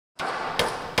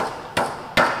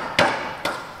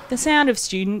The sound of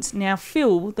students now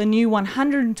fill the new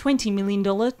 $120 million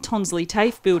Tonsley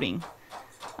TAFE building.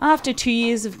 After 2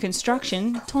 years of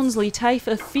construction, Tonsley TAFE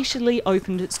officially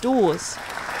opened its doors.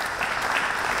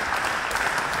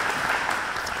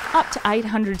 Up to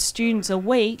 800 students a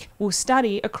week will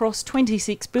study across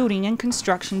 26 building and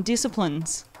construction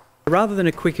disciplines. Rather than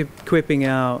equipping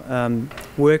our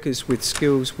workers with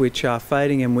skills which are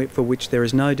fading and for which there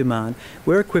is no demand,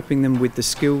 we're equipping them with the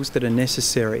skills that are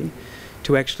necessary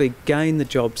to actually gain the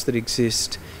jobs that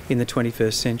exist in the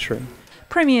 21st century.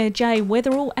 Premier Jay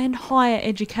Weatherill and Higher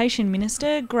Education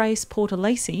Minister Grace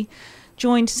Portalisi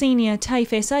joined senior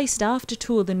TAFE SA staff to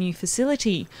tour the new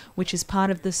facility, which is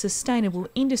part of the Sustainable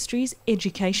Industries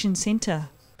Education Centre.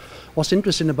 What's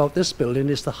interesting about this building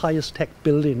is the highest tech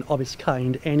building of its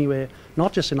kind anywhere,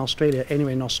 not just in Australia,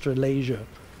 anywhere in Australasia.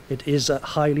 It is a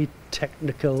highly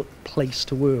technical place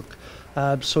to work.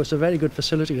 So it's a very good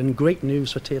facility and great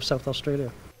news for TAFE South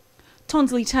Australia.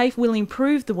 Tonsley TAFE will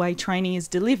improve the way training is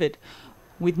delivered,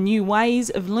 with new ways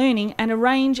of learning and a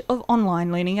range of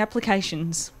online learning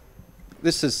applications.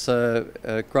 This is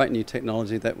a great new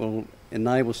technology that will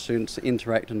enable students to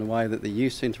interact in the way that they're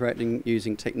used to interacting,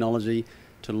 using technology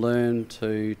to learn,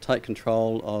 to take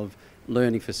control of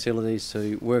learning facilities,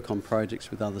 to work on projects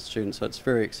with other students. So it's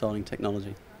very exciting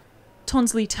technology.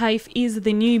 Tonsley TAFE is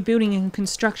the new building and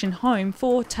construction home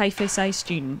for TAFE SA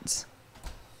students.